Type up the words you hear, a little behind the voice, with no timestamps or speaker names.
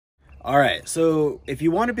All right, so if you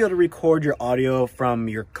want to be able to record your audio from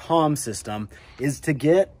your comm system is to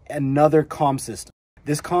get another comm system.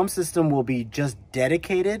 This comm system will be just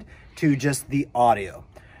dedicated to just the audio.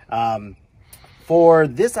 For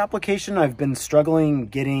this application, I've been struggling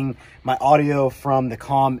getting my audio from the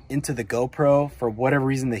comm into the GoPro. For whatever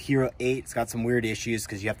reason, the Hero 8's got some weird issues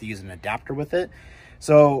because you have to use an adapter with it.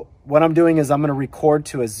 So what I'm doing is I'm going to record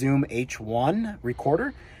to a Zoom H1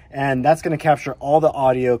 recorder, and that's going to capture all the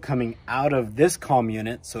audio coming out of this comm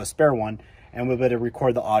unit, so a spare one, and we'll be able to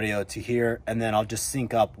record the audio to here, and then I'll just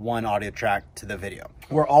sync up one audio track to the video.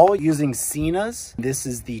 We're all using Sena's. This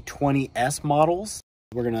is the 20S models.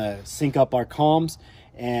 We're going to sync up our comms,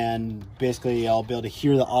 and basically I'll be able to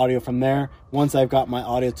hear the audio from there. Once I've got my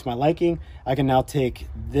audio to my liking, I can now take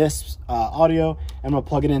this audio and I'm gonna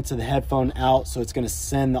plug it into the headphone out, so it's gonna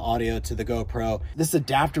send the audio to the GoPro. This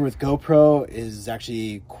adapter with GoPro is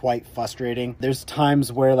actually quite frustrating. There's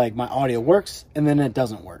times where like my audio works and then it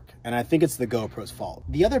doesn't work, and I think it's the GoPro's fault.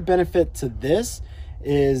 The other benefit to this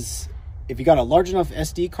is if you got a large enough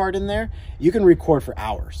SD card in there, you can record for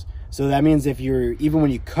hours. So that means even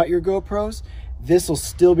when you cut your GoPros, this will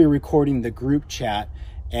still be recording the group chat,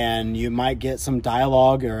 and you might get some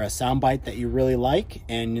dialogue or a soundbite that you really like,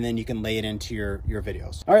 and then you can lay it into your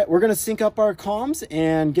videos. All right, we're gonna sync up our comms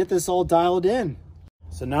and get this all dialed in.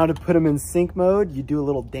 So now to put them in sync mode, you do a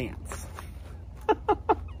little dance.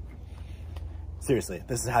 Seriously,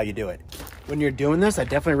 this is how you do it. When you're doing this, I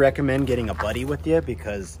definitely recommend getting a buddy with you,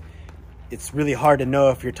 because it's really hard to know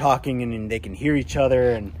if you're talking and they can hear each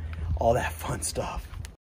other and all that fun stuff.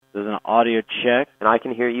 There's an audio check. And I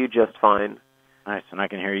can hear you just fine. Nice, and I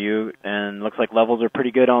can hear you. And looks like levels are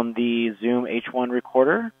pretty good on the Zoom H1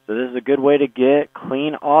 recorder. So this is a good way to get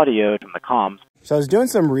clean audio from the comms. So I was doing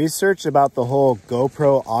some research about the whole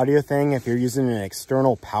GoPro audio thing if you're using an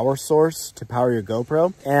external power source to power your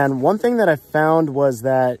GoPro. And one thing that I found was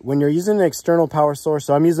that when you're using an external power source,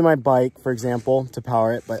 so I'm using my bike, for example, to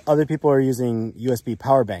power it, but other people are using USB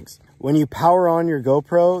power banks. When you power on your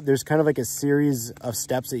GoPro, there's kind of like a series of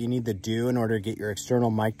steps that you need to do in order to get your external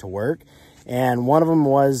mic to work. And one of them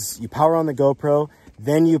was you power on the GoPro,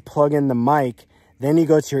 then you plug in the mic, then you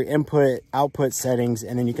go to your input output settings,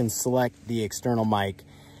 and then you can select the external mic.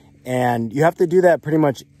 And you have to do that pretty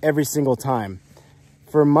much every single time.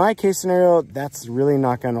 For my case scenario, that's really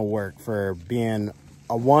not gonna work for being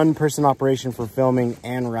a one-person operation for filming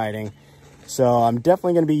and writing. So I'm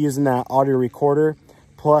definitely gonna be using that audio recorder.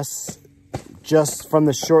 Plus, just from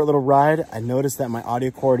the short little ride, I noticed that my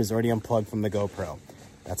audio cord is already unplugged from the GoPro.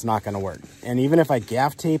 That's not gonna work. And even if I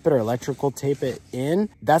gaff tape it or electrical tape it in,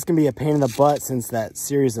 that's gonna be a pain in the butt, since that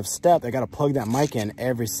series of steps, I gotta plug that mic in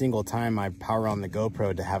every single time I power on the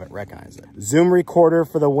GoPro to have it recognize it. Zoom recorder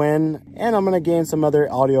for the win, and I'm gonna gain some other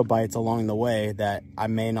audio bites along the way that I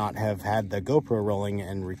may not have had the GoPro rolling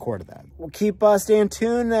and recorded that. We'll keep staying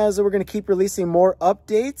tuned, as we're gonna keep releasing more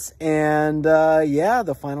updates, and yeah,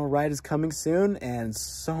 the final ride is coming soon, and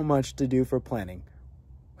so much to do for planning.